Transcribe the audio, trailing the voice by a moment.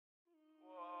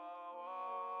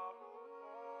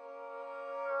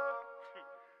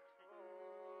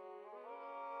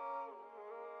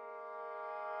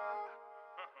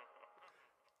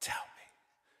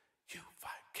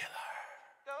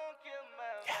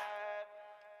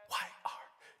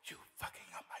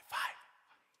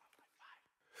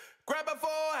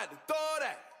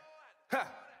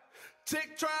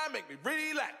Chick try and make me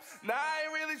relax. Nah, I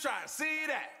ain't really trying to see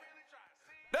that.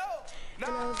 No.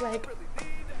 And I was like,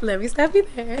 let me stop you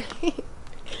there.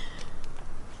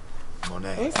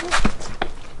 Monae.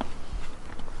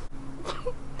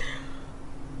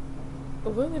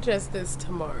 We'll address this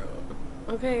tomorrow.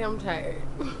 Okay, I'm tired.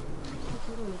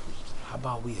 How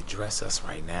about we address us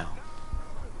right now?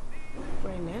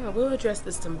 Right now? We'll address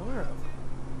this tomorrow.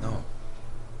 No.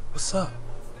 What's up?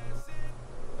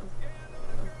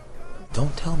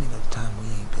 Don't tell me that the time we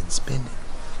ain't been spending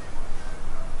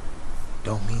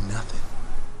don't mean nothing.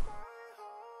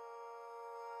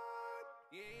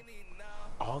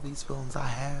 All these feelings I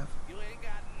have,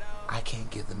 I can't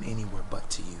give them anywhere but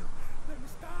to you.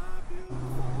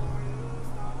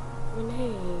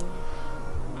 Renee,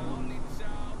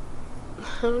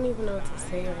 I don't even know what to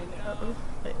say right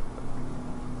now.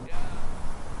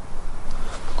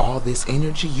 All this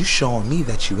energy, you showing me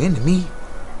that you into me.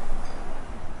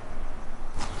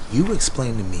 You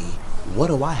explain to me, what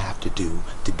do I have to do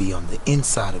to be on the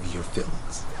inside of your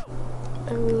feelings?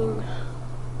 I mean,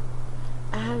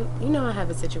 I have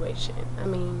a situation. I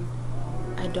mean,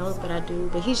 I don't, but I do.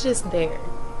 But he's just there.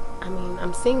 I mean,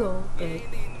 I'm single, but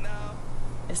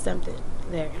it's something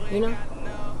there, you know?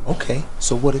 Okay,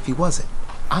 so what if he wasn't?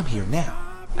 I'm here now.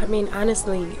 I mean,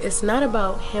 honestly, it's not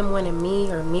about him wanting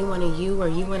me or me wanting you or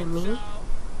you wanting me.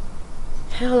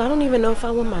 Hell, I don't even know if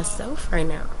I want myself right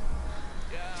now.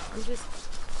 I'm just...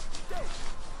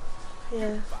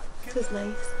 Yeah, just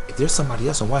nice. If there's somebody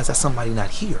else, then why is that somebody not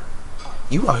here?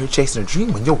 You out here chasing a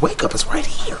dream when your wake up is right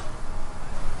here.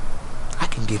 I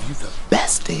can give you the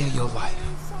best day of your life.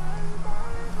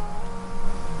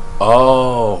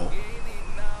 Oh,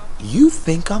 you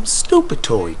think I'm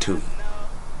stupidatory to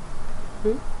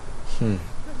you?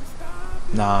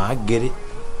 Nah, I get it.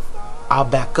 I'll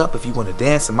back up if you want to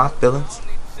dance in my feelings.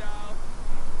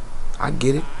 I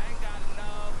get it.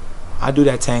 I do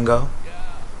that tango.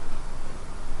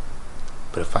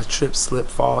 But if I trip, slip,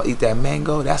 fall, eat that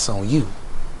mango, that's on you.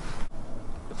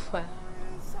 Wow.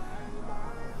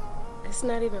 It's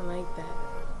not even like that.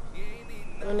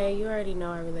 Renee, you already know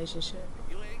our relationship.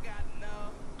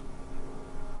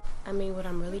 I mean, what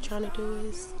I'm really trying to do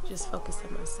is just focus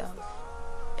on myself.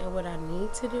 And what I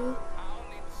need to do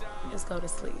is go to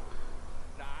sleep.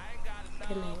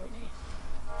 Good night, Renee.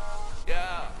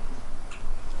 Yeah.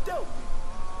 Dope.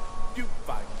 You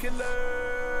fight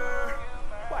killer.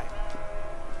 Why?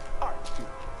 Aren't you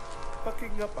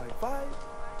fucking up my vibe?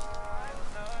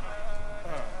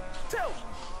 Tell me.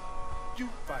 You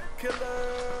fight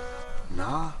killer.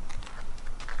 Nah.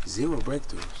 0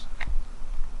 breakthroughs.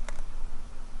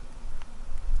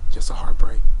 Just a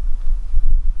heartbreak.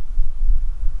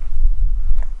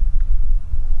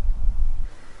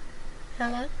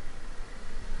 Hello?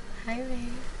 Hi, Ray.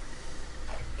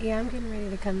 Yeah, I'm getting ready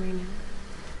to come right now.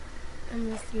 I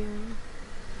miss you.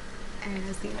 Alright,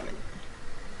 I'll see you in a minute.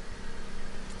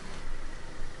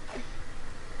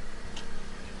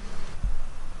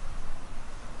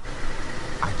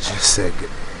 I just said good.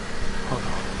 Hold on.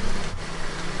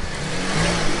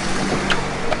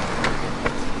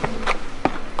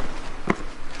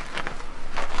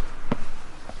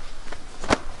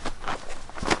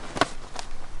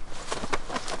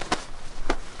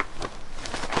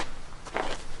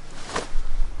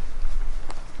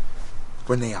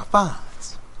 Renee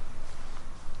Alphonse.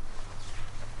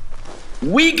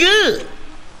 We good.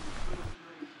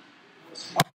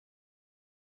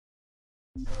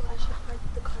 I should park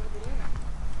the car there.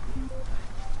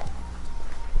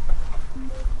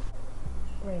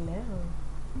 Right now?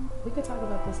 We could talk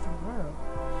about this tomorrow.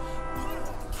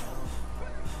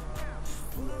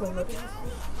 Wait, what did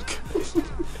you say?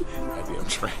 Goddamn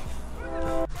train.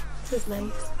 Just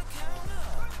nice.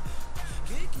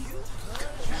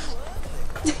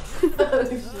 Oh,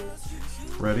 shit.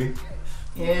 Ready?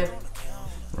 Yeah.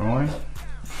 Rolling?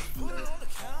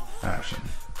 Action.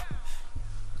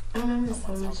 I'm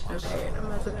so much for bed. I'm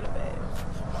about to go to bed.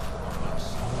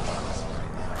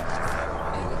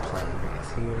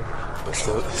 Here, but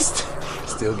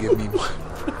still give me more,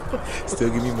 still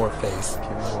give me more face. Give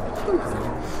me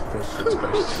more facial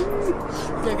expression.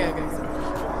 Okay.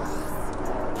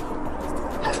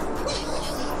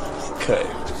 Cut,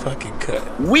 fucking cut.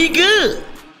 We good.